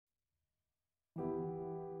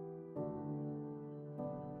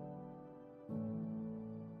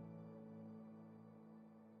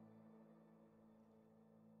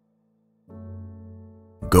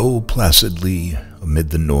Go placidly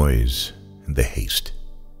amid the noise and the haste,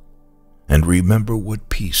 and remember what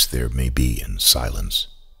peace there may be in silence.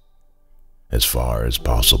 As far as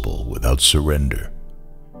possible, without surrender,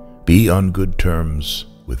 be on good terms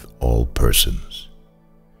with all persons.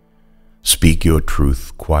 Speak your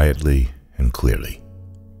truth quietly and clearly,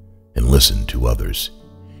 and listen to others,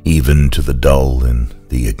 even to the dull and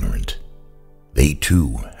the ignorant. They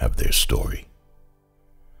too have their story.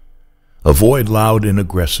 Avoid loud and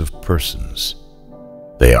aggressive persons.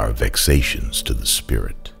 They are vexations to the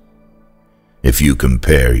spirit. If you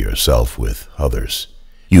compare yourself with others,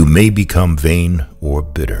 you may become vain or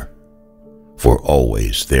bitter, for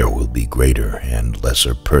always there will be greater and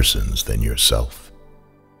lesser persons than yourself.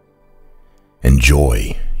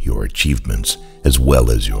 Enjoy your achievements as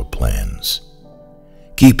well as your plans.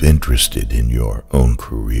 Keep interested in your own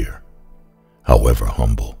career, however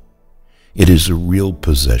humble. It is a real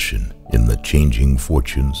possession in the changing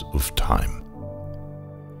fortunes of time.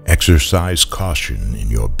 Exercise caution in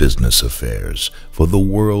your business affairs, for the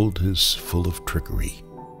world is full of trickery.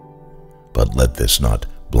 But let this not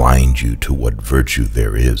blind you to what virtue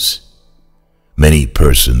there is. Many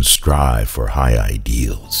persons strive for high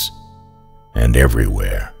ideals, and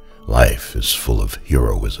everywhere life is full of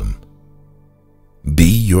heroism. Be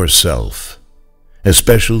yourself,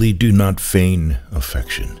 especially do not feign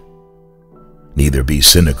affection. Neither be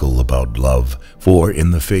cynical about love, for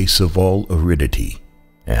in the face of all aridity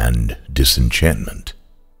and disenchantment,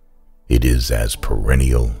 it is as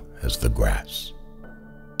perennial as the grass.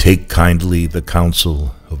 Take kindly the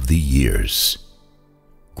counsel of the years,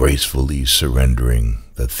 gracefully surrendering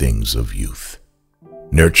the things of youth.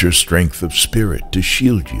 Nurture strength of spirit to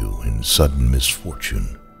shield you in sudden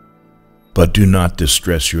misfortune, but do not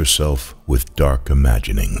distress yourself with dark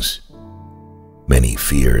imaginings. Many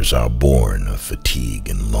fears are born of fatigue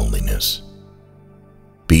and loneliness.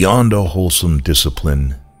 Beyond a wholesome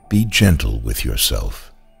discipline, be gentle with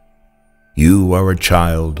yourself. You are a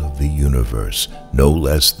child of the universe, no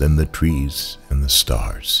less than the trees and the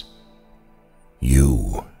stars.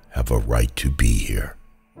 You have a right to be here,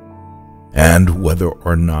 and whether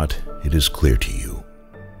or not it is clear to you,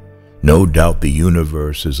 no doubt the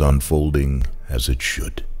universe is unfolding as it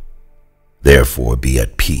should. Therefore be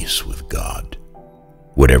at peace with God,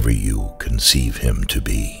 whatever you conceive him to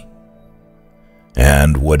be.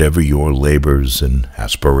 And whatever your labors and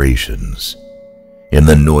aspirations, in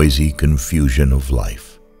the noisy confusion of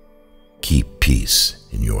life, keep peace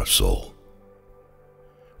in your soul.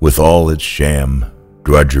 With all its sham,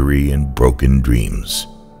 drudgery, and broken dreams,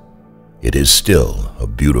 it is still a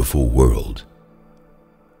beautiful world.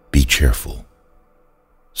 Be cheerful.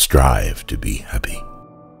 Strive to be happy.